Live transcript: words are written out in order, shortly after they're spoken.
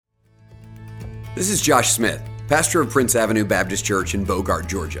This is Josh Smith, pastor of Prince Avenue Baptist Church in Bogart,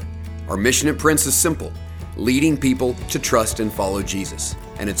 Georgia. Our mission at Prince is simple, leading people to trust and follow Jesus.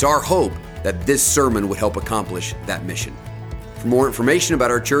 And it's our hope that this sermon would help accomplish that mission. For more information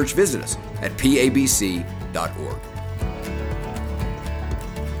about our church, visit us at pabc.org.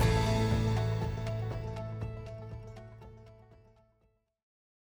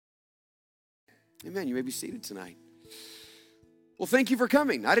 Amen. You may be seated tonight. Well, thank you for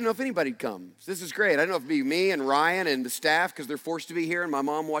coming. I didn't know if anybody'd come. So this is great. I didn't know if it'd be me and Ryan and the staff because they're forced to be here and my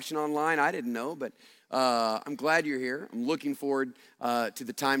mom watching online. I didn't know, but I'm glad you're here. I'm looking forward to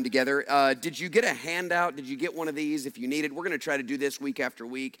the time together. Did you get a handout? Did you get one of these? If you need it, we're going to try to do this week after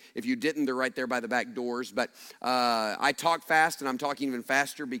week. If you didn't, they're right there by the back doors. But I talk fast, and I'm talking even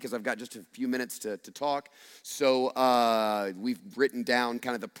faster because I've got just a few minutes to talk. So we've written down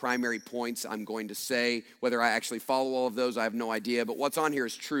kind of the primary points I'm going to say. Whether I actually follow all of those, I have no idea. But what's on here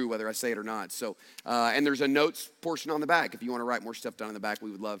is true, whether I say it or not. So, and there's a notes portion on the back. If you want to write more stuff down in the back,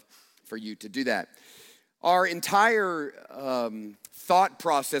 we would love for you to do that. Our entire thought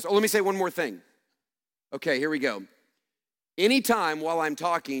process, let me say one more thing. Okay, here we go. Anytime while I'm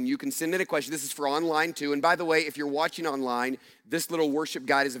talking, you can send in a question. This is for online too. And by the way, if you're watching online, this little worship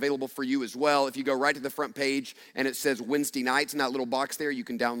guide is available for you as well. If you go right to the front page and it says Wednesday nights in that little box there, you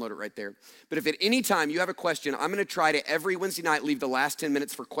can download it right there. But if at any time you have a question, I'm going to try to every Wednesday night leave the last 10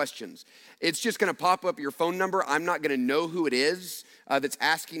 minutes for questions. It's just going to pop up your phone number. I'm not going to know who it is that's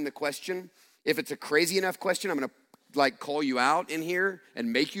asking the question. If it's a crazy enough question, I'm going to call you out in here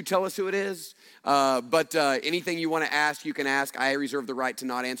and make you tell us who it is. But anything you want to ask, you can ask. I reserve the right to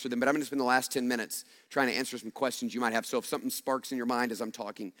not answer them, but I'm going to spend the last 10 minutes trying to answer some questions you might have. So if something sparks in your mind as I'm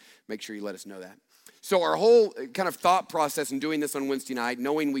talking, make sure you let us know that. So our whole kind of thought process in doing this on Wednesday night,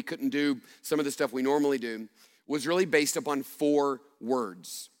 knowing we couldn't do some of the stuff we normally do, was really based upon 4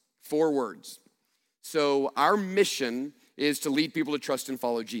 words. 4 words. So our mission is to lead people to trust and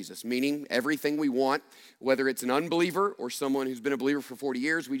follow Jesus, meaning everything we want, whether it's an unbeliever or someone who's been a believer for 40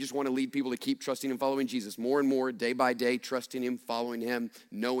 years, we just want to lead people to keep trusting and following Jesus more and more, day by day, trusting him, following him,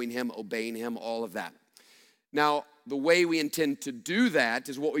 knowing him, obeying him, all of that. Now, the way we intend to do that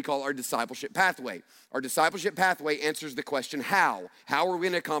is what we call our discipleship pathway. Our discipleship pathway answers the question, how? How are we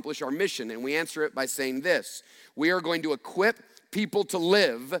going to accomplish our mission? And we answer it by saying this: we are going to equip people to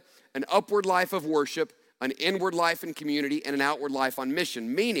live an upward life of worship, an inward life in community, and an outward life on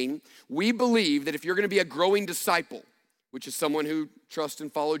mission. Meaning, we believe that if you're going to be a growing disciple, which is someone who trusts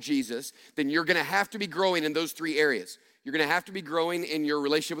and follows Jesus, then you're going to have to be growing in those 3 areas. You're going to have to be growing in your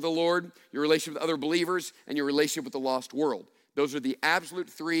relationship with the Lord, your relationship with other believers, and your relationship with the lost world. Those are the absolute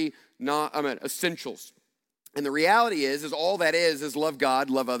 3 essentials. And the reality is all that is love God,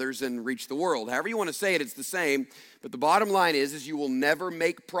 love others, and reach the world. However you want to say it, it's the same. But the bottom line is you will never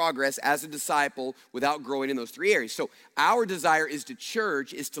make progress as a disciple without growing in those 3 areas. So our desire is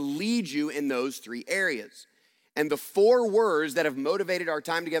to lead you in those 3 areas. And the 4 words that have motivated our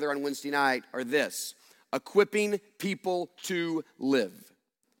time together on Wednesday night are this: equipping people to live.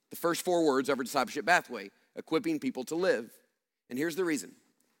 The first 4 words of our discipleship pathway, equipping people to live. And here's the reason.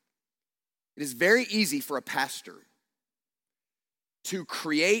 It is very easy for a pastor to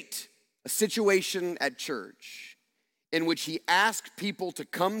create a situation at church in which he asks people to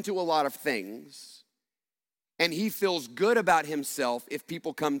come to a lot of things, and he feels good about himself if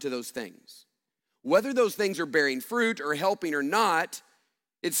people come to those things. Whether those things are bearing fruit or helping or not,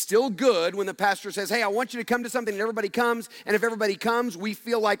 it's still good when the pastor says, hey, I want you to come to something, and everybody comes, and if everybody comes, we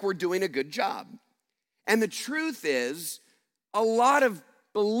feel like we're doing a good job. And the truth is, a lot of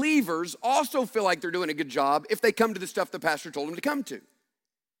believers also feel like they're doing a good job if they come to the stuff the pastor told them to come to.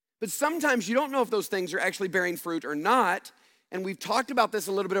 But sometimes you don't know if those things are actually bearing fruit or not. And we've talked about this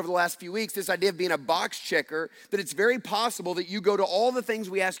a little bit over the last few weeks, this idea of being a box checker, that it's very possible that you go to all the things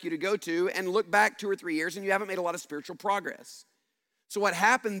we ask you to go to and look back 2 or 3 years and you haven't made a lot of spiritual progress. So what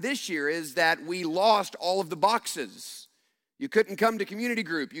happened this year is that we lost all of the boxes. You couldn't come to community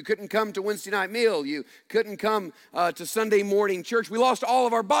group. You couldn't come to Wednesday night meal. You couldn't come to Sunday morning church. We lost all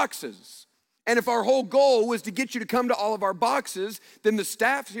of our boxes. And if our whole goal was to get you to come to all of our boxes, then the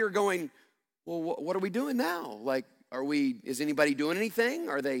staff's here going, well, what are we doing now? Is anybody doing anything?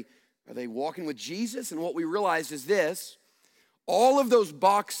 Are they walking with Jesus? And what we realized is this: all of those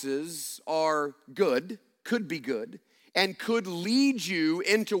boxes are good, could be good, and could lead you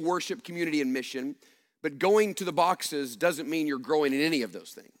into worship, community, and mission. But going to the boxes doesn't mean you're growing in any of those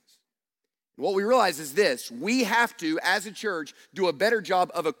things. What we realize is this: we have to, as a church, do a better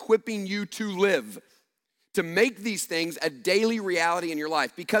job of equipping you to live, to make these things a daily reality in your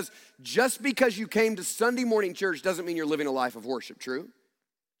life. Because just because you came to Sunday morning church doesn't mean you're living a life of worship, true?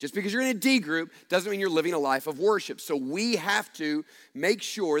 Just because you're in a D group doesn't mean you're living a life of worship. So we have to make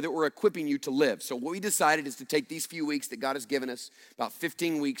sure that we're equipping you to live. So what we decided is to take these few weeks that God has given us, about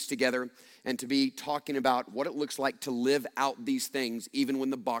 15 weeks together, and to be talking about what it looks like to live out these things even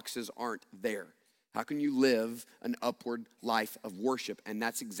when the boxes aren't there. How can you live an upward life of worship? And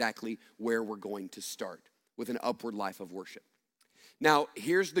that's exactly where we're going to start, with an upward life of worship. Now,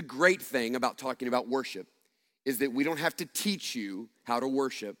 here's the great thing about talking about worship, is that we don't have to teach you how to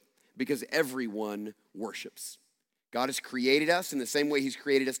worship because everyone worships. God has created us in the same way he's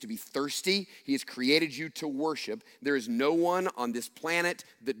created us to be thirsty. He has created you to worship. There is no one on this planet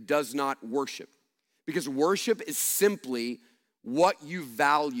that does not worship, because worship is simply what you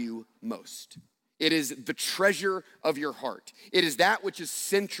value most. It is the treasure of your heart. It is that which is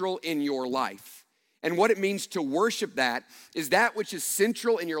central in your life. And what it means to worship that is that which is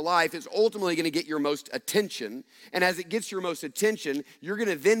central in your life is ultimately going to get your most attention. And as it gets your most attention, you're going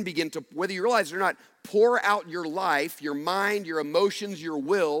to then begin to, whether you realize it or not, pour out your life, your mind, your emotions, your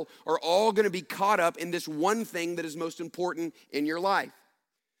will are all going to be caught up in this one thing that is most important in your life.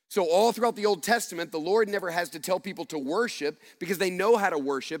 So all throughout the Old Testament, the Lord never has to tell people to worship because they know how to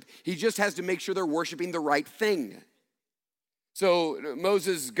worship. He just has to make sure they're worshiping the right thing. So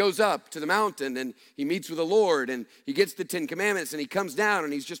Moses goes up to the mountain and he meets with the Lord and he gets the 10 Commandments and he comes down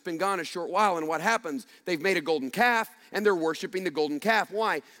and he's just been gone a short while, and what happens? They've made a golden calf and they're worshiping the golden calf.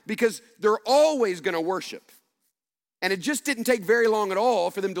 Why? Because they're always going to worship. And it just didn't take very long at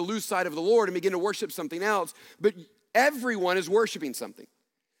all for them to lose sight of the Lord and begin to worship something else. But everyone is worshiping something.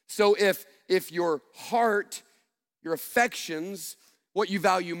 So if your heart, your affections, what you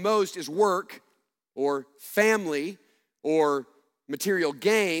value most is work or family or material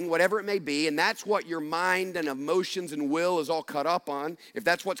gain, whatever it may be, and that's what your mind and emotions and will is all cut up on, if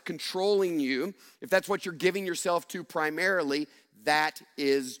that's what's controlling you, if that's what you're giving yourself to primarily, that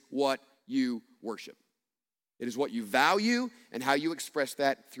is what you worship. It is what you value and how you express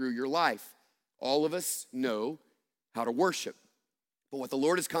that through your life. All of us know how to worship. But what the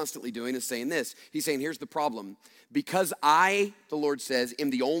Lord is constantly doing is saying this. He's saying, here's the problem. Because I, the Lord says,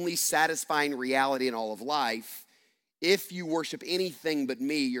 am the only satisfying reality in all of life, if you worship anything but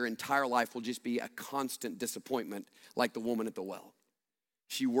me, your entire life will just be a constant disappointment, like the woman at the well.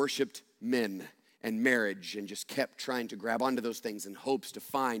 She worshiped men and marriage and just kept trying to grab onto those things in hopes to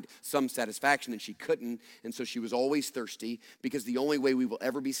find some satisfaction, and she couldn't. And so she was always thirsty, because the only way we will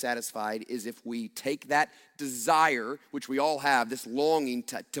ever be satisfied is if we take that desire, which we all have, this longing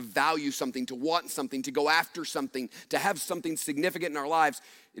to value something, to want something, to go after something, to have something significant in our lives.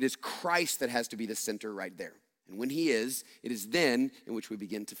 It is Christ that has to be the center right there. And when he is, it is then in which we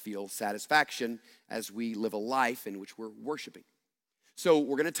begin to feel satisfaction as we live a life in which we're worshiping. So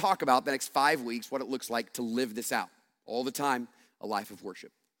we're going to talk about the next 5 weeks what it looks like to live this out all the time, a life of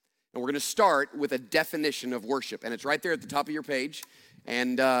worship. And we're going to start with a definition of worship. And it's right there at the top of your page.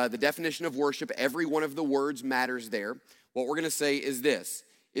 And the definition of worship, every one of the words matters there. What we're going to say is this,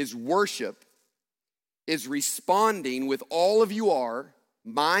 is worship is responding with all of you are,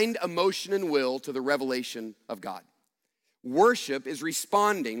 mind, emotion, and will to the revelation of God. Worship is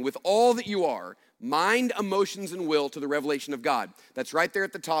responding with all that you are, mind, emotions, and will to the revelation of God. That's right there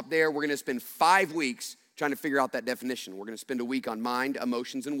at the top there. We're going to spend 5 weeks trying to figure out that definition. We're going to spend a week on mind,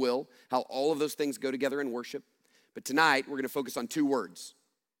 emotions, and will, how all of those things go together in worship. But tonight, we're going to focus on 2 words,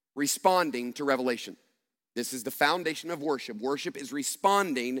 responding to revelation. This is the foundation of worship. Worship is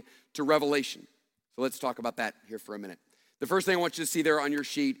responding to revelation. So let's talk about that here for a minute. The first thing I want you to see there on your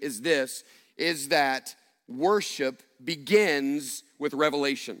sheet is this, is that worship begins with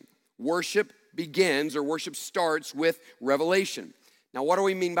revelation. Worship begins, or worship starts with revelation. Now, what do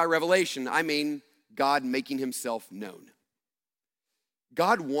we mean by revelation? I mean God making himself known.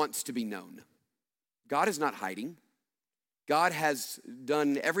 God wants to be known. God is not hiding. God has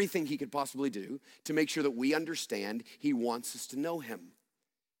done everything he could possibly do to make sure that we understand he wants us to know him.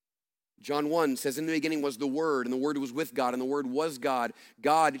 John 1 says, in the beginning was the Word, and the Word was with God, and the Word was God.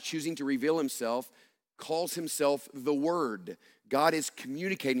 God, choosing to reveal himself, calls himself the Word. God is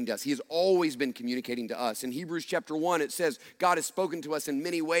communicating to us. He has always been communicating to us. In Hebrews chapter 1, it says, God has spoken to us in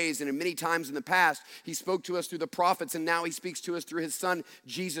many ways, and in many times in the past, he spoke to us through the prophets, and now he speaks to us through his Son,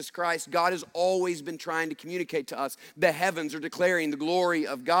 Jesus Christ. God has always been trying to communicate to us. The heavens are declaring the glory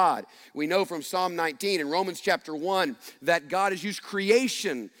of God. We know from Psalm 19 and Romans chapter 1 that God has used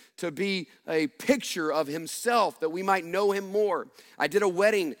creation to be a picture of himself, that we might know him more. I did a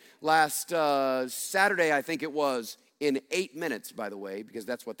wedding last Saturday, I think it was, in 8 minutes, by the way, because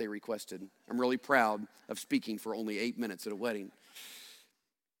that's what they requested. I'm really proud of speaking for only 8 minutes at a wedding.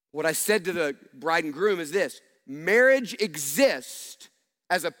 What I said to the bride and groom is this: marriage exists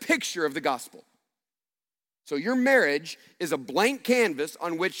as a picture of the gospel. So your marriage is a blank canvas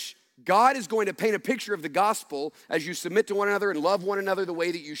on which God is going to paint a picture of the gospel as you submit to one another and love one another the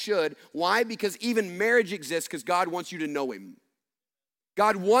way that you should. Why? Because even marriage exists because God wants you to know him.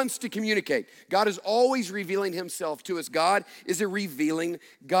 God wants to communicate. God is always revealing himself to us. God is a revealing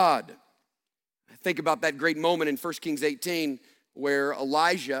God. Think about that great moment in 1 Kings 18 where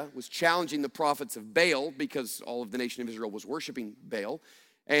Elijah was challenging the prophets of Baal because all of the nation of Israel was worshiping Baal.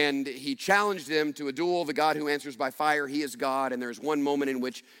 And he challenged them to a duel. The God who answers by fire, he is God. And there's one moment in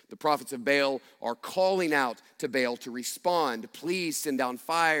which the prophets of Baal are calling out to Baal to respond. Please send down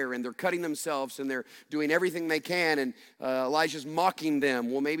fire. And they're cutting themselves and they're doing everything they can. And Elijah's mocking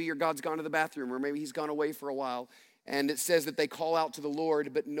them. Well, maybe your God's gone to the bathroom or maybe he's gone away for a while. And it says that they call out to the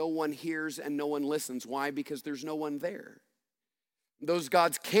Lord, but no one hears and no one listens. Why? Because there's no one there. Those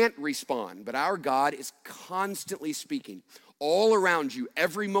gods can't respond, but our God is constantly speaking. All around you,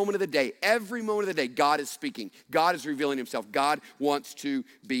 every moment of the day, God is speaking. God is revealing himself. God wants to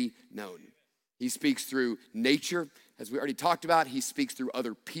be known. He speaks through nature, as we already talked about. He speaks through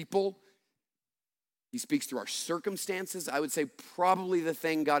other people. He speaks through our circumstances. I would say probably the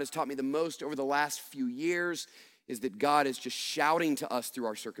thing God has taught me the most over the last few years is that God is just shouting to us through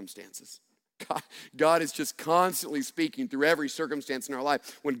our circumstances. God is just constantly speaking through every circumstance in our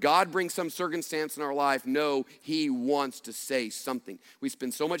life. When God brings some circumstance in our life, no, he wants to say something. We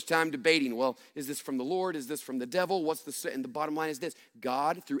spend so much time debating, well, is this from the Lord? Is this from the devil? And the bottom line is this: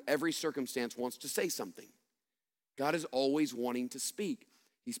 God, through every circumstance, wants to say something. God is always wanting to speak.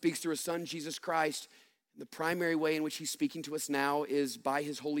 He speaks through his son, Jesus Christ. The primary way in which he's speaking to us now is by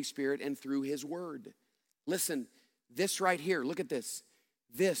his Holy Spirit and through his word. Listen, this right here, look at this.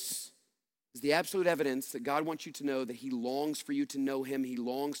 This is the absolute evidence that God wants you to know that he longs for you to know him. He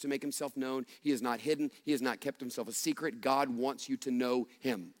longs to make himself known. He is not hidden. He has not kept himself a secret. God wants you to know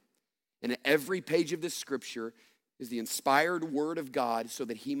him. And every page of this scripture is the inspired word of God so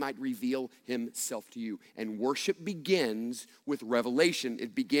that he might reveal himself to you. And worship begins with revelation.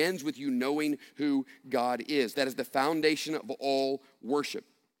 It begins with you knowing who God is. That is the foundation of all worship.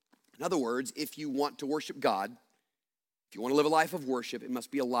 In other words, if you want to worship God, if you want to live a life of worship, it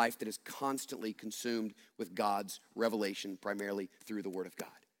must be a life that is constantly consumed with God's revelation, primarily through the Word of God.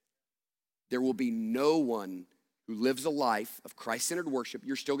 There will be no one who lives a life of Christ-centered worship.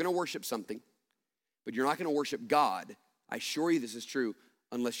 You're still going to worship something, but you're not going to worship God. I assure you this is true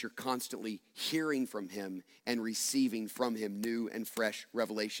unless you're constantly hearing from him and receiving from him new and fresh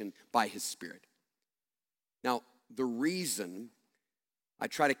revelation by his Spirit. Now, the reason I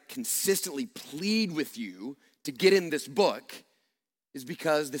try to consistently plead with you to get in this book is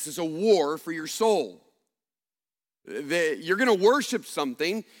because this is a war for your soul. You're going to worship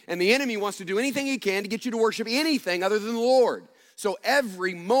something, and the enemy wants to do anything he can to get you to worship anything other than the Lord. So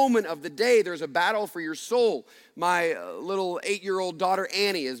every moment of the day, there's a battle for your soul. My little 8-year-old daughter,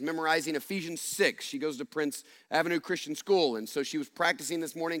 Annie, is memorizing Ephesians 6. She goes to Prince Avenue Christian School, and so she was practicing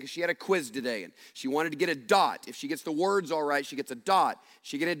this morning because she had a quiz today, and she wanted to get a dot. If she gets the words all right, she gets a dot.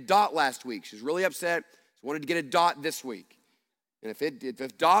 She got a dot last week. She's really upset. She wanted to get a dot this week. And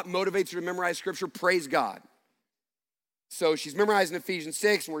if dot motivates her to memorize scripture, praise God. So she's memorizing Ephesians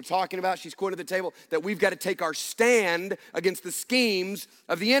 6, and we're talking about, she's quoted at the table, that we've got to take our stand against the schemes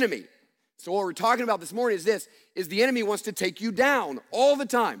of the enemy. So what we're talking about this morning is this, is the enemy wants to take you down all the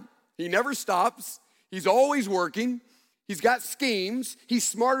time. He never stops. He's always working. He's got schemes. He's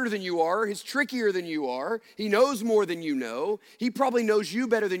smarter than you are. He's trickier than you are. He knows more than you know. He probably knows you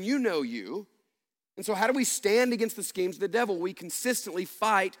better than you know you. And so how do we stand against the schemes of the devil? We consistently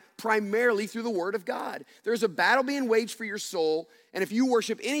fight primarily through the Word of God. There's a battle being waged for your soul, and if you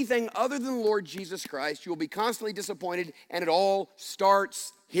worship anything other than the Lord Jesus Christ, you will be constantly disappointed, and it all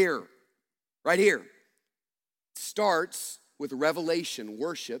starts here, right here. It starts with revelation.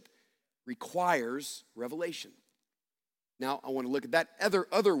 Worship requires revelation. Now, I want to look at that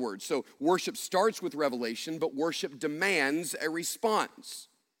other word. So worship starts with revelation, but worship demands a response.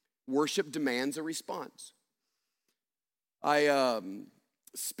 Worship demands a response. I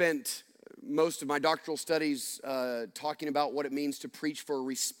spent most of my doctoral studies talking about what it means to preach for a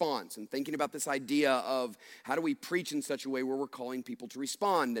response and thinking about this idea of how do we preach in such a way where we're calling people to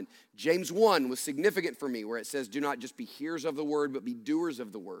respond. And James 1 was significant for me, where it says, do not just be hearers of the word, but be doers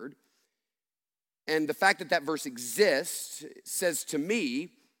of the word. And the fact that that verse exists says to me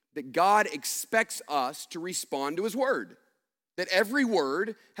that God expects us to respond to his word. That every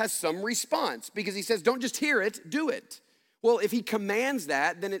word has some response, because he says, don't just hear it, do it. Well, if he commands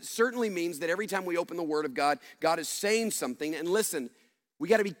that, then it certainly means that every time we open the word of God, God is saying something. And listen, we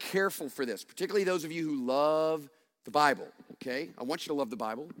got to be careful for this, particularly those of you who love the Bible, okay? I want you to love the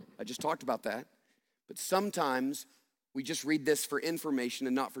Bible. I just talked about that. But sometimes we just read this for information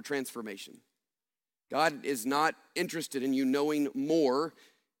and not for transformation. God is not interested in you knowing more.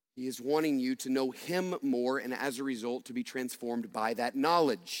 He is wanting you to know him more and as a result to be transformed by that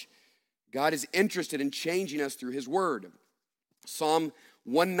knowledge. God is interested in changing us through his word. Psalm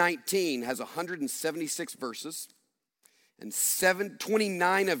 119 has 176 verses, and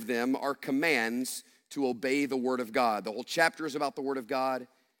 29 of them are commands to obey the word of God. The whole chapter is about the word of God,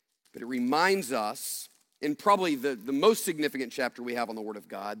 but it reminds us, in probably the most significant chapter we have on the word of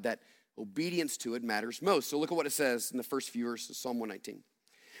God, that obedience to it matters most. So look at what it says in the first few verses, Psalm 119.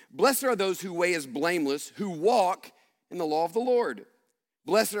 Blessed are those whose way is blameless, who walk in the law of the Lord.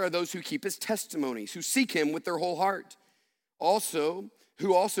 Blessed are those who keep his testimonies, who seek him with their whole heart.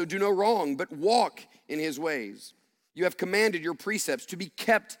 Who also do no wrong, but walk in his ways. You have commanded your precepts to be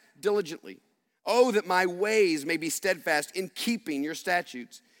kept diligently. Oh, that my ways may be steadfast in keeping your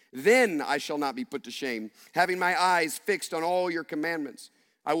statutes. Then I shall not be put to shame, having my eyes fixed on all your commandments.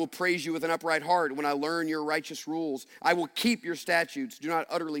 I will praise you with an upright heart when I learn your righteous rules. I will keep your statutes. Do not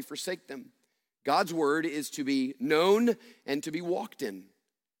utterly forsake them. God's word is to be known and to be walked in.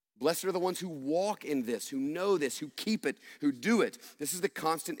 Blessed are the ones who walk in this, who know this, who keep it, who do it. This is the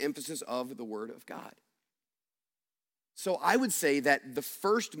constant emphasis of the word of God. So I would say that the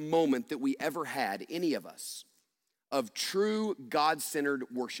first moment that we ever had, any of us, of true God-centered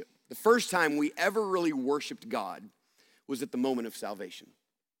worship, the first time we ever really worshiped God was at the moment of salvation.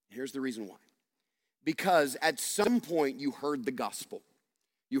 Here's the reason why. Because at some point you heard the gospel.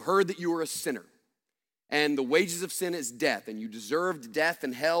 You heard that you were a sinner. And the wages of sin is death, and you deserved death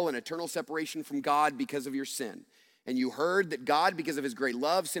and hell and eternal separation from God because of your sin. And you heard that God, because of his great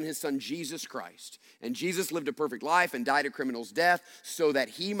love, sent his son Jesus Christ. And Jesus lived a perfect life and died a criminal's death so that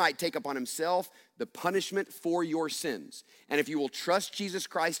he might take upon himself the punishment for your sins. And if you will trust Jesus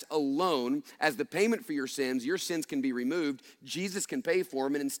Christ alone as the payment for your sins can be removed, Jesus can pay for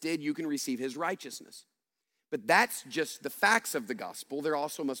them, and instead you can receive his righteousness. But that's just the facts of the gospel. There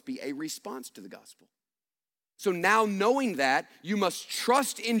also must be a response to the gospel. So now knowing that, you must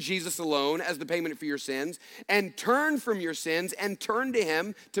trust in Jesus alone as the payment for your sins and turn from your sins and turn to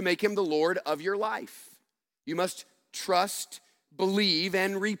him to make him the Lord of your life. You must trust, believe,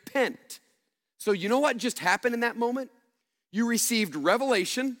 and repent. So you know what just happened in that moment? You received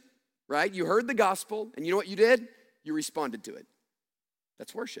revelation, right? You heard the gospel, and you know what you did? You responded to it.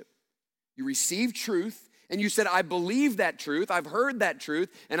 That's worship. You received truth, and you said, I believe that truth, I've heard that truth,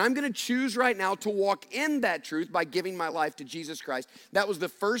 and I'm gonna choose right now to walk in that truth by giving my life to Jesus Christ. That was the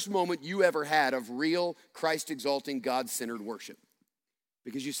first moment you ever had of real Christ-exalting, God-centered worship.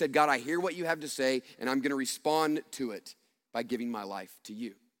 Because you said, God, I hear what you have to say, and I'm gonna respond to it by giving my life to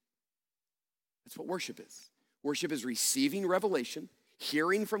you. That's what worship is. Worship is receiving revelation,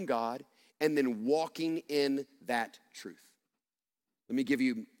 hearing from God, and then walking in that truth. Let me give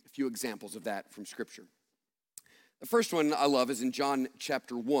you a few examples of that from Scripture. The first one I love is in John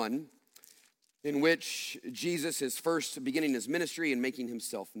chapter 1, in which Jesus is first beginning his ministry and making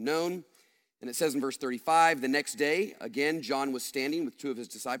himself known. And it says in verse 35, the next day, again, John was standing with two of his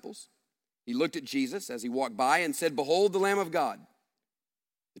disciples. He looked at Jesus as he walked by and said, behold, the Lamb of God.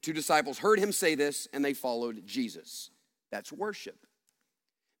 The two disciples heard him say this, and they followed Jesus. That's worship.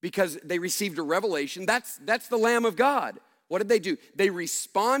 Because they received a revelation. That's the Lamb of God. What did they do? They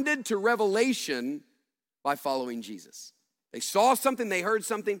responded to revelation by following Jesus. They saw something, they heard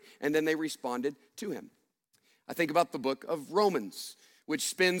something, and then they responded to him. I think about the book of Romans, which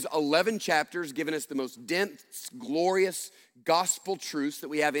spends 11 chapters giving us the most dense, glorious gospel truths that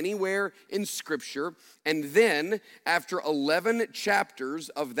we have anywhere in Scripture. And then, after 11 chapters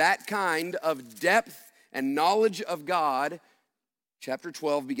of that kind of depth and knowledge of God, chapter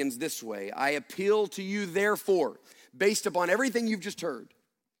 12 begins this way. I appeal to you, therefore, based upon everything you've just heard,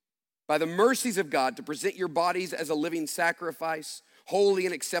 by the mercies of God, to present your bodies as a living sacrifice, holy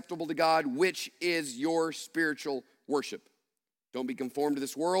and acceptable to God, which is your spiritual worship. Don't be conformed to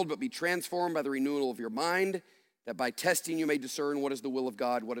this world, but be transformed by the renewal of your mind, that by testing you may discern what is the will of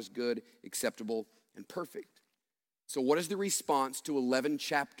God, what is good, acceptable, and perfect. So what is the response to 11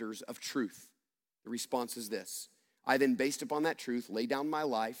 chapters of truth? The response is this. I then, based upon that truth, lay down my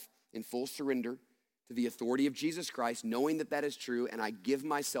life in full surrender to the authority of Jesus Christ, knowing that that is true, and I give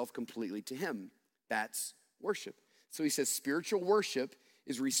myself completely to him. That's worship. So he says spiritual worship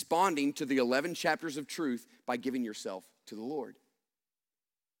is responding to the 11 chapters of truth by giving yourself to the Lord.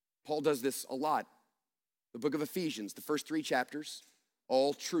 Paul does this a lot. The book of Ephesians, the first 3 chapters,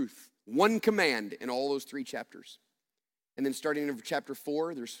 all truth. One command in all those 3 chapters. And then starting in chapter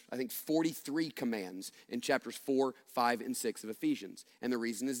 4, there's, I think, 43 commands in chapters 4, 5, and 6 of Ephesians. And the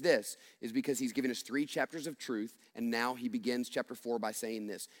reason is this, is because he's given us 3 chapters of truth, and now he begins chapter 4 by saying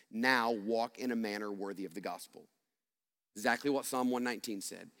this, now walk in a manner worthy of the gospel. Exactly what Psalm 119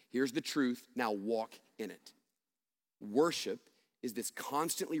 said. Here's the truth, now walk in it. Worship is this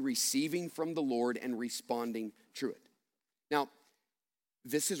constantly receiving from the Lord and responding to it. Now,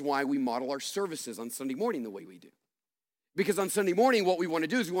 this is why we model our services on Sunday morning the way we do. Because on Sunday morning, what we want to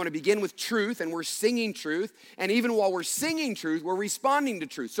do is we want to begin with truth, and we're singing truth. And even while we're singing truth, we're responding to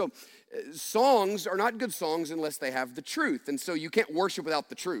truth. So songs are not good songs unless they have the truth. And so you can't worship without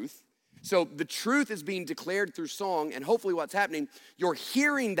the truth. So the truth is being declared through song, and hopefully what's happening, you're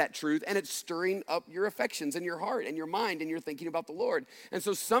hearing that truth, and it's stirring up your affections and your heart and your mind, and you're thinking about the Lord. And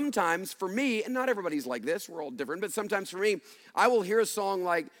so sometimes for me, and not everybody's like this, we're all different, but sometimes for me, I will hear a song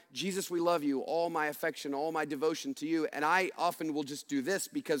like, Jesus, we love you, all my affection, all my devotion to you, and I often will just do this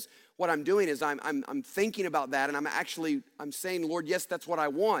because what I'm doing is I'm thinking about that, and I'm saying, Lord, yes, that's what I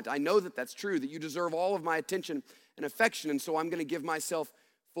want. I know that that's true, that you deserve all of my attention and affection, and so I'm going to give myself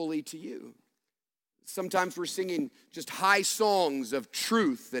fully to you. Sometimes we're singing just high songs of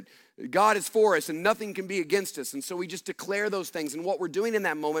truth that God is for us and nothing can be against us. And so we just declare those things. And what we're doing in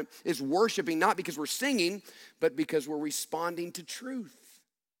that moment is worshiping, not because we're singing, but because we're responding to truth.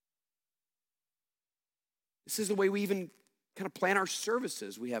 This is the way we even kind of plan our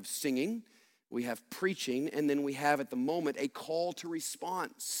services. We have singing, we have preaching, and then we have at the moment a call to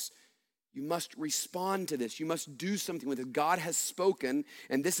response. You must respond to this. You must do something with it. God has spoken,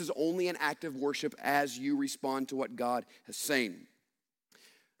 and this is only an act of worship as you respond to what God has saying.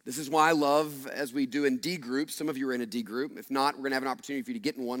 This is why I love, as we do in D groups, some of you are in a D group. If not, we're going to have an opportunity for you to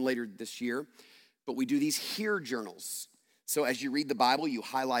get in one later this year. But we do these hear journals. So as you read the Bible, you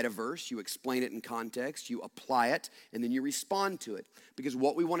highlight a verse, you explain it in context, you apply it, and then you respond to it. Because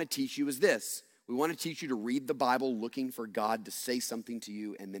what we want to teach you is this. We want to teach you to read the Bible looking for God to say something to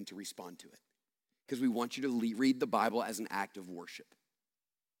you and then to respond to it. Because we want you to read the Bible as an act of worship.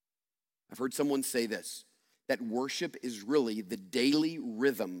 I've heard someone say this, that worship is really the daily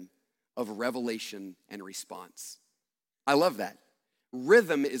rhythm of revelation and response. I love that.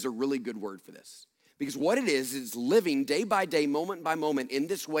 Rhythm is a really good word for this. Because what it is living day by day, moment by moment in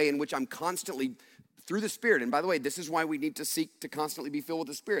this way in which I'm constantly through the Spirit. And by the way, this is why we need to seek to constantly be filled with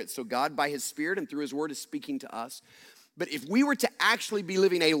the Spirit. So God, by his Spirit and through his word, is speaking to us. But if we were to actually be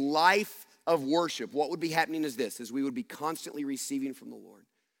living a life of worship, what would be happening is this, is we would be constantly receiving from the Lord.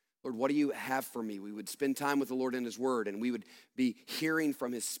 Lord, what do you have for me? We would spend time with the Lord in his word, and we would be hearing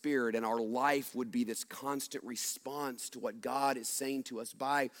from his Spirit, and our life would be this constant response to what God is saying to us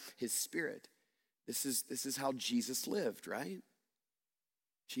by his Spirit. This is how Jesus lived, right?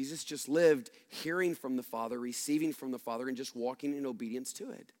 Jesus just lived hearing from the Father, receiving from the Father, and just walking in obedience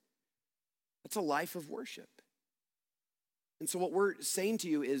to it. That's a life of worship. And so what we're saying to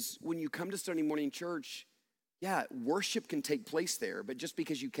you is when you come to Sunday morning church, yeah, worship can take place there, but just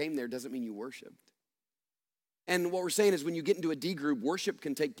because you came there doesn't mean you worshiped. And what we're saying is when you get into a D group, worship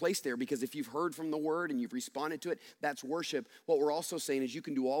can take place there because if you've heard from the word and you've responded to it, that's worship. What we're also saying is you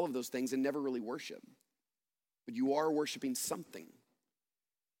can do all of those things and never really worship, but you are worshiping something.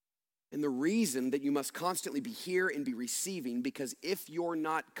 And the reason that you must constantly be here and be receiving, because if you're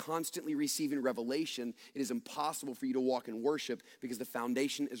not constantly receiving revelation, it is impossible for you to walk in worship because the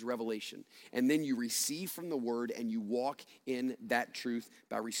foundation is revelation. And then you receive from the word and you walk in that truth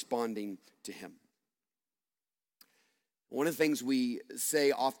by responding to him. One of the things we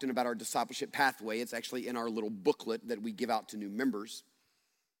say often about our discipleship pathway, it's actually in our little booklet that we give out to new members,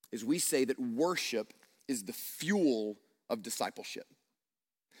 is we say that worship is the fuel of discipleship.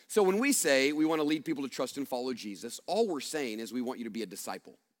 So when we say we want to lead people to trust and follow Jesus, all we're saying is we want you to be a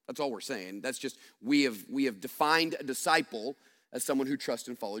disciple. That's all we're saying. That's just, we have defined a disciple as someone who trusts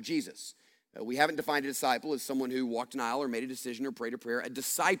and follows Jesus. We haven't defined a disciple as someone who walked an aisle or made a decision or prayed a prayer. A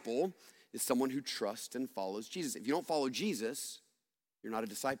disciple is someone who trusts and follows Jesus. If you don't follow Jesus, you're not a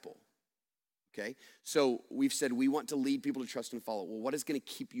disciple. Okay? So we've said we want to lead people to trust and follow. Well, what is going to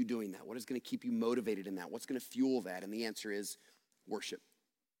keep you doing that? What is going to keep you motivated in that? What's going to fuel that? And the answer is worship.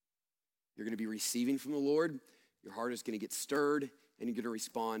 You're going to be receiving from the Lord. Your heart is going to get stirred, and you're going to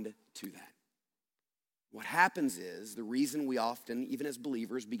respond to that. What happens is the reason we often, even as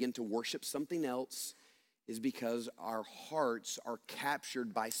believers, begin to worship something else is because our hearts are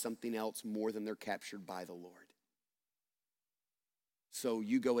captured by something else more than they're captured by the Lord. So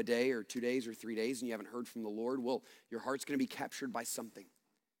you go a day or 2 days or 3 days and you haven't heard from the Lord. Well, your heart's going to be captured by something.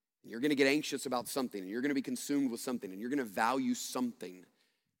 And you're going to get anxious about something, and you're going to be consumed with something, and you're going to value something.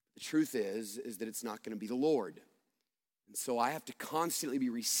 The truth is that it's not going to be the Lord. And so I have to constantly be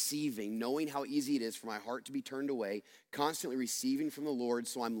receiving, knowing how easy it is for my heart to be turned away, constantly receiving from the Lord.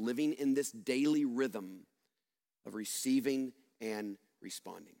 So I'm living in this daily rhythm of receiving and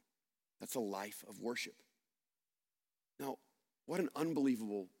responding. That's a life of worship. Now, what an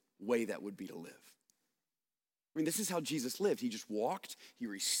unbelievable way that would be to live. I mean, this is how Jesus lived. He just walked, he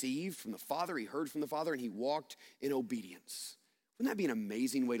received from the Father, he heard from the Father, and he walked in obedience. Wouldn't that be an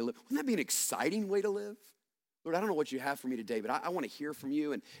amazing way to live? Wouldn't that be an exciting way to live? Lord, I don't know what you have for me today, but I want to hear from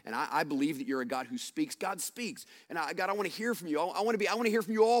you, and I believe that you're a God who speaks. God speaks, and God, I want to hear from you. I want to hear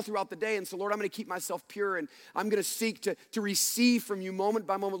from you all throughout the day, and so, Lord, I'm going to keep myself pure, and I'm going to seek to receive from you moment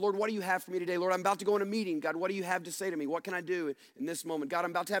by moment. Lord, what do you have for me today? Lord, I'm about to go in a meeting. God, what do you have to say to me? What can I do in this moment? God, I'm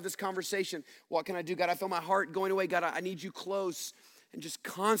about to have this conversation. What can I do? God, I feel my heart going away. God, I need you close, and just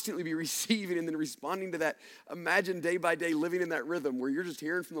constantly be receiving and then responding to that. Imagine day by day living in that rhythm where you're just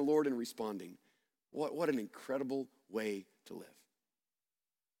hearing from the Lord and responding. What an incredible way to live.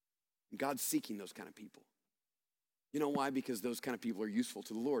 And God's seeking those kind of people. You know why? Because those kind of people are useful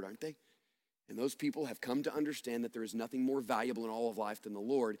to the Lord, aren't they? And those people have come to understand that there is nothing more valuable in all of life than the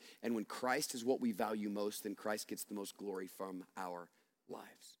Lord. And when Christ is what we value most, then Christ gets the most glory from our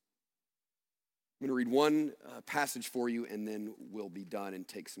lives. I'm going to read one passage for you, and then we'll be done and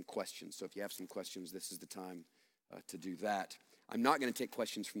take some questions. So if you have some questions, this is the time to do that. I'm not going to take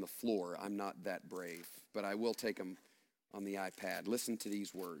questions from the floor. I'm not that brave, but I will take them on the iPad. Listen to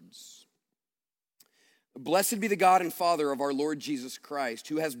these words. Blessed be the God and Father of our Lord Jesus Christ,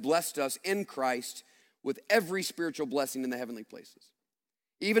 who has blessed us in Christ with every spiritual blessing in the heavenly places,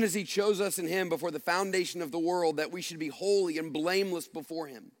 even as he chose us in him before the foundation of the world, that we should be holy and blameless before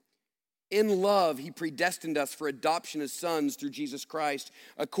him. In love, he predestined us for adoption as sons through Jesus Christ,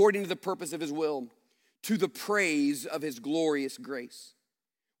 according to the purpose of his will, to the praise of his glorious grace,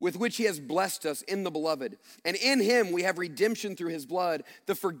 with which he has blessed us in the beloved. And in him we have redemption through his blood,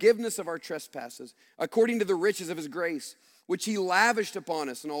 the forgiveness of our trespasses, according to the riches of his grace, which he lavished upon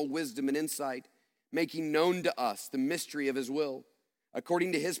us in all wisdom and insight, making known to us the mystery of his will,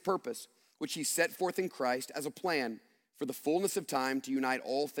 according to his purpose, which he set forth in Christ as a plan for the fullness of time to unite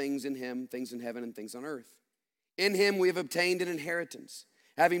all things in him, things in heaven and things on earth. In him we have obtained an inheritance,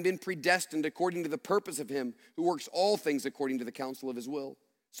 having been predestined according to the purpose of him who works all things according to the counsel of his will,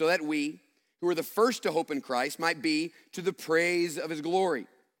 so that we, who are the first to hope in Christ, might be to the praise of his glory.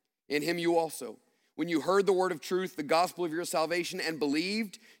 In him you also, when you heard the word of truth, the gospel of your salvation, and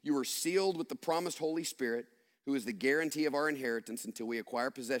believed, you were sealed with the promised Holy Spirit, who is the guarantee of our inheritance until we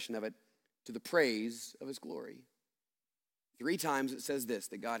acquire possession of it, to the praise of his glory. 3 times it says this,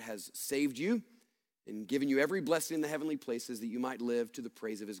 that God has saved you and given you every blessing in the heavenly places, that you might live to the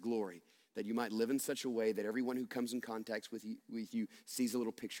praise of his glory, that you might live in such a way that everyone who comes in contact with you sees a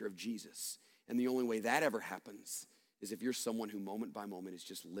little picture of Jesus. And the only way that ever happens is if you're someone who moment by moment is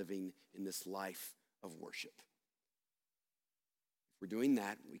just living in this life of worship. If we're doing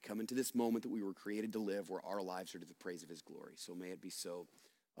that, we come into this moment that we were created to live, where our lives are to the praise of his glory. So may it be so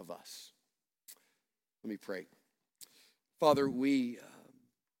of us. Let me pray. Father, we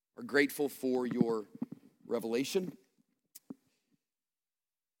are grateful for your revelation.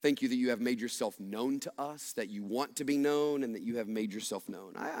 Thank you that you have made yourself known to us, that you want to be known, and that you have made yourself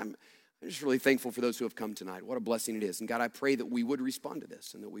known. I'm just really thankful for those who have come tonight. What a blessing it is. And God, I pray that we would respond to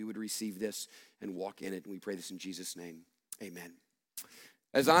this and that we would receive this and walk in it. And we pray this in Jesus' name. Amen.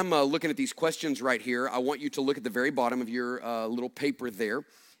 As I'm looking at these questions right here, I want you to look at the very bottom of your little paper there.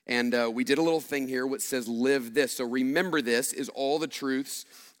 And we did a little thing here which says, live this. So remember, this is all the truths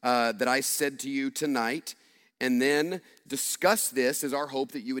that I said to you tonight. And then discuss this is our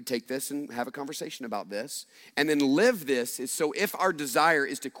hope, that you would take this and have a conversation about this. And then live this is, so if our desire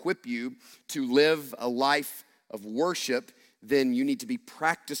is to equip you to live a life of worship, then you need to be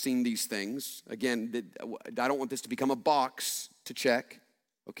practicing these things. Again, I don't want this to become a box to check,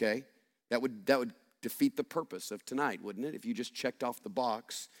 okay? That would defeat the purpose of tonight, wouldn't it? If you just checked off the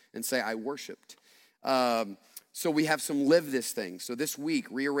box and say, I worshiped. So we have some live this thing. So this week,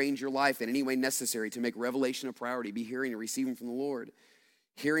 rearrange your life in any way necessary to make revelation a priority. Be hearing and receiving from the Lord.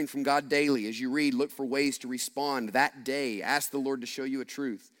 Hearing from God daily. As you read, look for ways to respond that day. Ask the Lord to show you a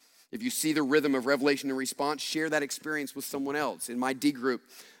truth. If you see the rhythm of revelation and response, share that experience with someone else. In my D group,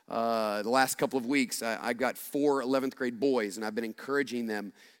 the last couple of weeks, I got 4 11th grade boys, and I've been encouraging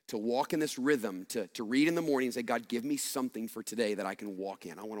them to walk in this rhythm, to read in the morning and say, God, give me something for today that I can walk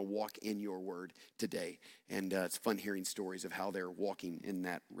in. I want to walk in your word today. And it's fun hearing stories of how they're walking in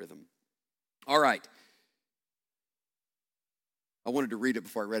that rhythm. All right. I wanted to read it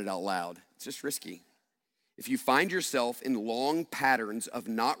before I read it out loud. It's just risky. If you find yourself in long patterns of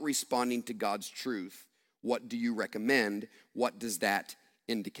not responding to God's truth, What do you recommend? What does that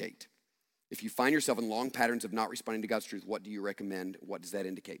indicate? If you find yourself in long patterns of not responding to God's truth, what do you recommend? What does that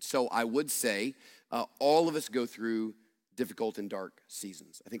indicate? So I would say all of us go through difficult and dark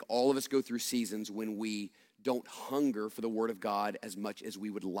seasons. I think all of us go through seasons when we don't hunger for the Word of God as much as we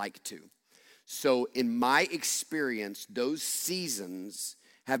would like to. So in my experience, those seasons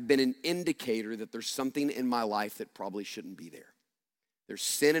have been an indicator that there's something in my life that probably shouldn't be there. There's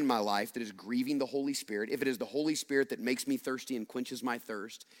sin in my life that is grieving the Holy Spirit. If it is the Holy Spirit that makes me thirsty and quenches my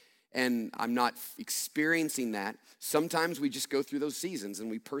thirst, and I'm not experiencing that, sometimes we just go through those seasons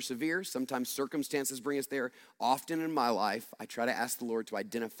and we persevere. Sometimes circumstances bring us there. Often in my life, I try to ask the Lord to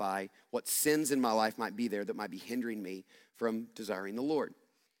identify what sins in my life might be there that might be hindering me from desiring the Lord.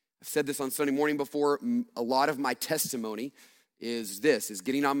 I've said this on Sunday morning before. A lot of my testimony is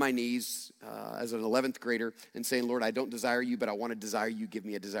getting on my knees as an 11th grader and saying, Lord, I don't desire you, but I want to desire you. Give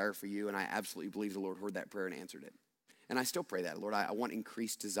me a desire for you. And I absolutely believe the Lord heard that prayer and answered it. And I still pray that, Lord, I want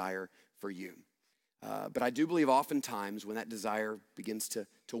increased desire for you. But I do believe oftentimes when that desire begins to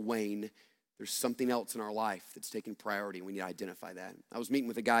wane, there's something else in our life that's taking priority, and we need to identify that. I was meeting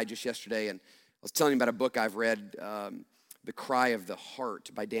with a guy just yesterday, and I was telling him about a book I've read, The Cry of the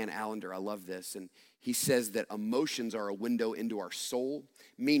Heart by Dan Allender. I love this. And he says that emotions are a window into our soul,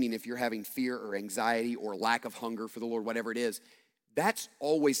 meaning if you're having fear or anxiety or lack of hunger for the Lord, whatever it is, that's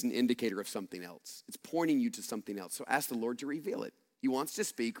always an indicator of something else. It's pointing you to something else. So ask the Lord to reveal it. He wants to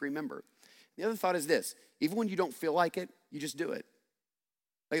speak, remember. The other thought is this: even when you don't feel like it, you just do it.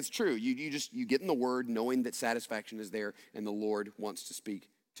 Like, it's true. You get in the Word knowing that satisfaction is there and the Lord wants to speak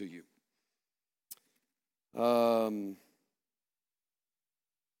to you.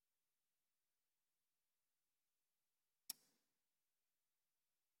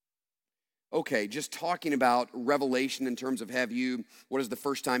 Okay, just talking about revelation in terms of what is the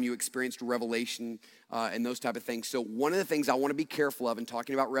first time you experienced revelation and those type of things. So one of the things I want to be careful of in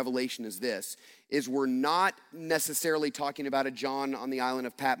talking about revelation is we're not necessarily talking about a John on the island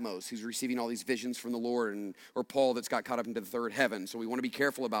of Patmos who's receiving all these visions from the Lord, or Paul that's got caught up into the third heaven. So we want to be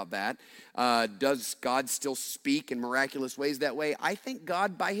careful about that. Does God still speak in miraculous ways that way? I think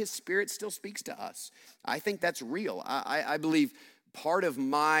God, by his Spirit, still speaks to us. I think that's real. I believe part of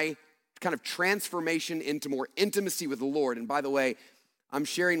my kind of transformation into more intimacy with the Lord. And by the way, I'm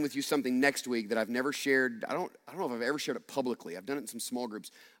sharing with you something next week that I've never shared. I don't know if I've ever shared it publicly. I've done it in some small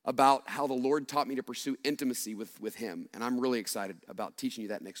groups about how the Lord taught me to pursue intimacy with him. And I'm really excited about teaching you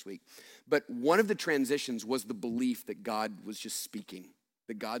that next week. But one of the transitions was the belief that God was just speaking,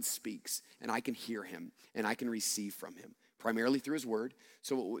 that God speaks and I can hear him and I can receive from him, primarily through his word.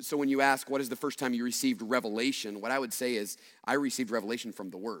 So when you ask, what is the first time you received revelation? What I would say is I received revelation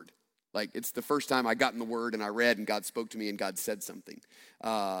from the word. Like, it's the first time I got in the Word and I read and God spoke to me and God said something.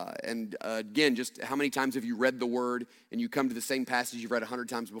 Again, just how many times have you read the Word and you come to the same passage you've read 100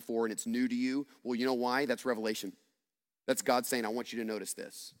 times before and it's new to you? Well, you know why? That's revelation. That's God saying, I want you to notice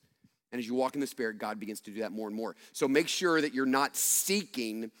this. And as you walk in the Spirit, God begins to do that more and more. So make sure that you're not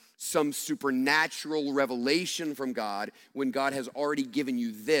seeking some supernatural revelation from God when God has already given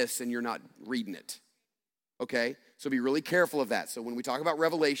you this and you're not reading it. Okay? So be really careful of that. So when we talk about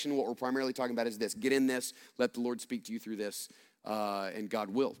revelation, what we're primarily talking about is this: get in this, let the Lord speak to you through this, and God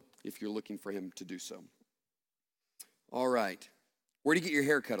will, if you're looking for him to do so. All right. Where do you get your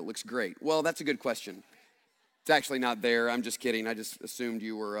hair cut? It looks great. Well, that's a good question. It's actually not there. I'm just kidding. I just assumed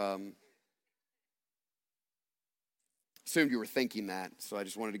you were thinking that, so I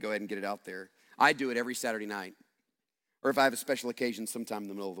just wanted to go ahead and get it out there. I do it every Saturday night, or if I have a special occasion, sometime in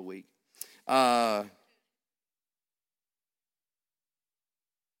the middle of the week.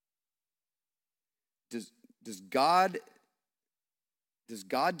 Does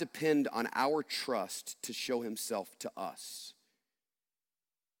God depend on our trust to show himself to us?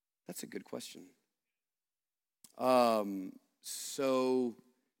 That's a good question. So,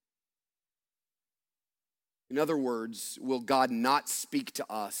 in other words, will God not speak to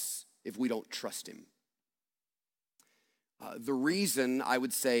us if we don't trust him? The reason I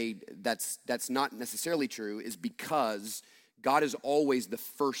would say that's not necessarily true is because God is always the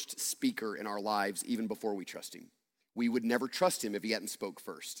first speaker in our lives, even before we trust him. We would never trust him if he hadn't spoke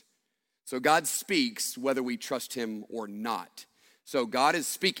first. So God speaks whether we trust him or not. So God is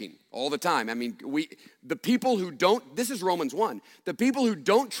speaking all the time. I mean, the people who don't, this is Romans 1, the people who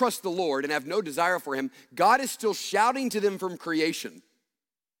don't trust the Lord and have no desire for him, God is still shouting to them from creation.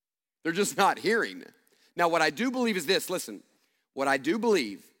 They're just not hearing. Now, what I do believe is this, listen, what I do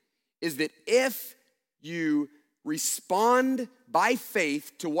believe is that if you respond by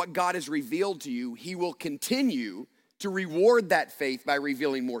faith to what God has revealed to you, he will continue to reward that faith by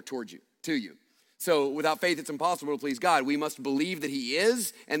revealing more to you. So without faith, it's impossible to please God. We must believe that he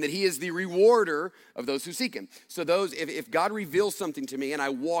is and that he is the rewarder of those who seek him. So if God reveals something to me and I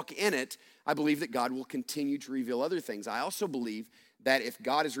walk in it, I believe that God will continue to reveal other things. I also believe that if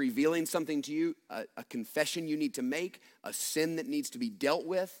God is revealing something to you, a confession you need to make, a sin that needs to be dealt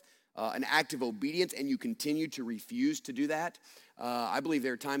with, an act of obedience, and you continue to refuse to do that, I believe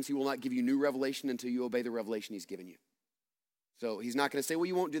there are times he will not give you new revelation until you obey the revelation he's given you. So he's not going to say, well,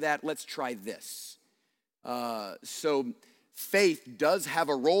 you won't do that. Let's try this. So faith does have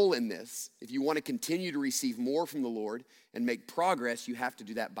a role in this. If you want to continue to receive more from the Lord and make progress, you have to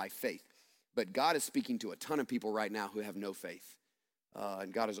do that by faith. But God is speaking to a ton of people right now who have no faith.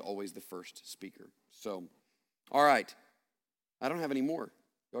 And God is always the first speaker. So, all right. I don't have any more.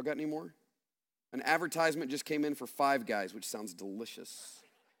 Y'all got any more? An advertisement just came in for Five Guys, which sounds delicious.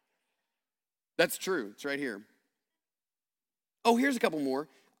 That's true. It's right here. Oh, here's a couple more.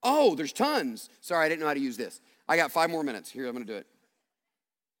 Oh, there's tons. Sorry, I didn't know how to use this. I got 5 more minutes. Here, I'm going to do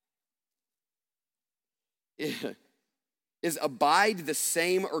it. Is abide the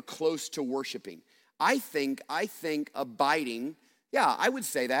same or close to worshiping? I think abiding, yeah, I would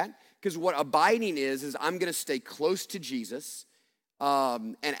say that. Because what abiding is I'm going to stay close to Jesus.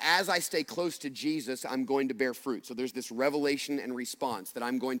 And as I stay close to Jesus, I'm going to bear fruit. So there's this revelation and response that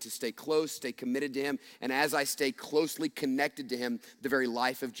I'm going to stay close, stay committed to him. And as I stay closely connected to him, the very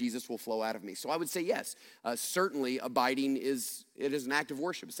life of Jesus will flow out of me. So I would say yes, certainly abiding is an act of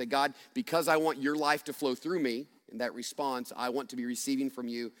worship. Say, God, because I want your life to flow through me, in that response, I want to be receiving from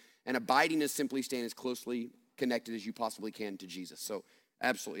you. And abiding is simply staying as closely connected as you possibly can to Jesus. So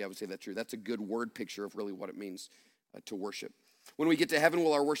absolutely, I would say that's true. That's a good word picture of really what it means to worship. When we get to heaven,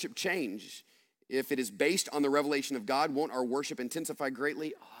 will our worship change? If it is based on the revelation of God, won't our worship intensify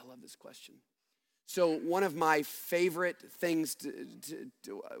greatly? Oh, I love this question. So one of my favorite things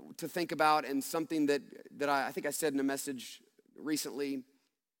to think about, and something that I think I said in a message recently,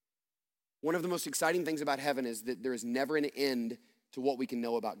 one of the most exciting things about heaven is that there is never an end to what we can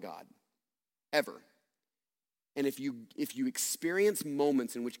know about God, ever. And if you experience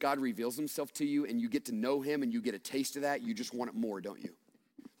moments in which God reveals himself to you and you get to know him and you get a taste of that, you just want it more, don't you?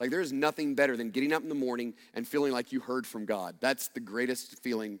 Like there's nothing better than getting up in the morning and feeling like you heard from God. That's the greatest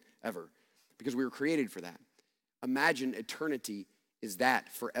feeling ever because we were created for that. Imagine eternity is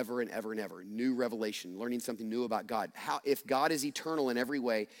that forever and ever and ever. New revelation, learning something new about God. If God is eternal in every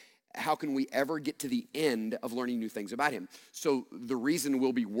way, how can we ever get to the end of learning new things about him? So the reason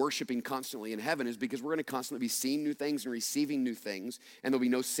we'll be worshiping constantly in heaven is because we're going to constantly be seeing new things and receiving new things, and there'll be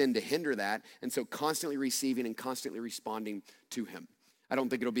no sin to hinder that. And so constantly receiving and constantly responding to him. I don't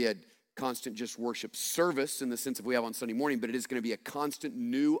think it'll be a constant just worship service in the sense of we have on Sunday morning, but it is going to be a constant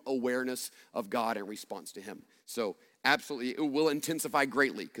new awareness of God in response to him. So absolutely, it will intensify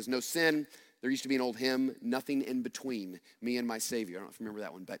greatly because no sin. There used to be an old hymn, nothing in between me and my Savior. I don't know if you remember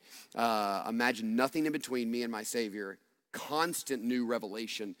that one, but imagine nothing in between me and my Savior, constant new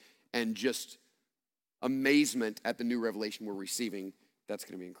revelation, and just amazement at the new revelation we're receiving. That's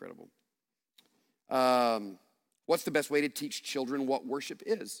going to be incredible. What's the best way to teach children what worship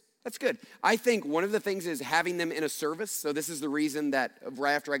is? That's good. I think one of the things is having them in a service. So this is the reason that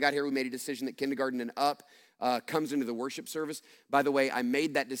right after I got here, we made a decision that kindergarten and up comes into the worship service. By the way, I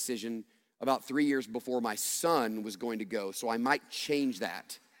made that decision about 3 years before my son was going to go, so I might change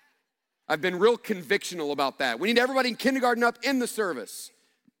that. I've been real convictional about that. We need everybody in kindergarten up in the service.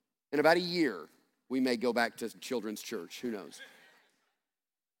 In about a year, we may go back to children's church. Who knows?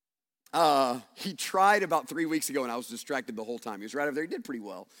 He tried about 3 weeks ago, and I was distracted the whole time. He was right over there. He did pretty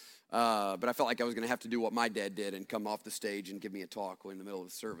well. But I felt like I was going to have to do what my dad did and come off the stage and give me a talk in the middle of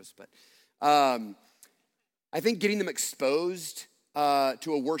the service. But I think getting them exposed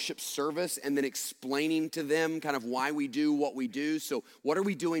to a worship service and then explaining to them kind of why we do what we do. So what are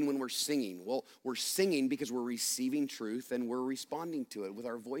we doing when we're singing? Well, we're singing because we're receiving truth and we're responding to it with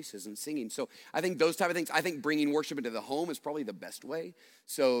our voices and singing. So I think those type of things, I think bringing worship into the home is probably the best way.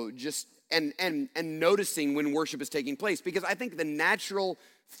 So just, and noticing when worship is taking place, because I think the natural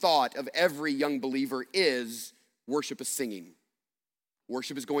thought of every young believer is worship is singing.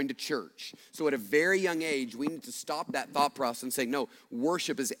 Worship is going to church. So at a very young age, we need to stop that thought process and say, no,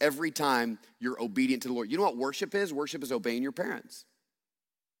 worship is every time you're obedient to the Lord. You know what worship is? Worship is obeying your parents.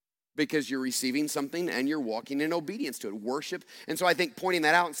 Because you're receiving something and you're walking in obedience to it. Worship. And so I think pointing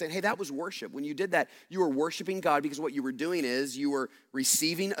that out and saying, hey, that was worship. When you did that, you were worshiping God because what you were doing is you were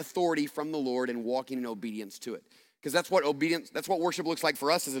receiving authority from the Lord and walking in obedience to it. Because that's what worship looks like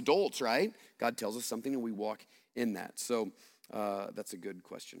for us as adults, right? God tells us something and we walk in that. So that's a good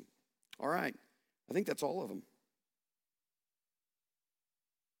question. All right. I think that's all of them.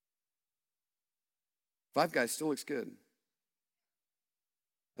 Five Guys still looks good.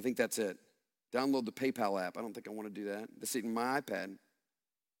 I think that's it. Download the PayPal app. I don't think I want to do that. This is in my iPad.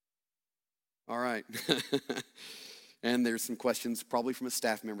 All right. And there's some questions probably from a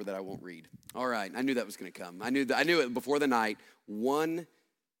staff member that I won't read. All right. I knew that was going to come. I knew it before the night. One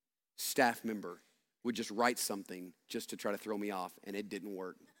staff member would just write something just to try to throw me off, and it didn't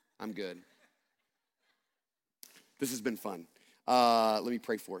work. I'm good. This has been fun. Let me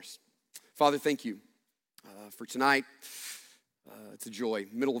pray for us. Father, thank you for tonight. It's a joy.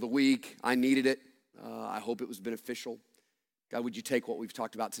 Middle of the week. I needed it. I hope it was beneficial. God, would you take what we've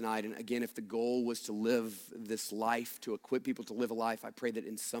talked about tonight? And again, if the goal was to live this life, to equip people to live a life, I pray that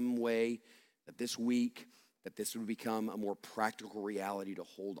in some way, that this week, that this would become a more practical reality to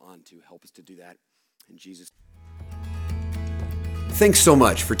hold on to. Help us to do that in Jesus. Thanks so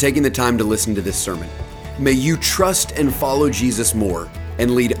much for taking the time to listen to this sermon. May you trust and follow Jesus more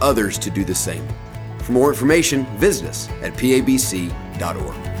and lead others to do the same. For more information, visit us at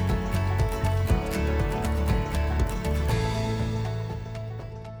pabc.org.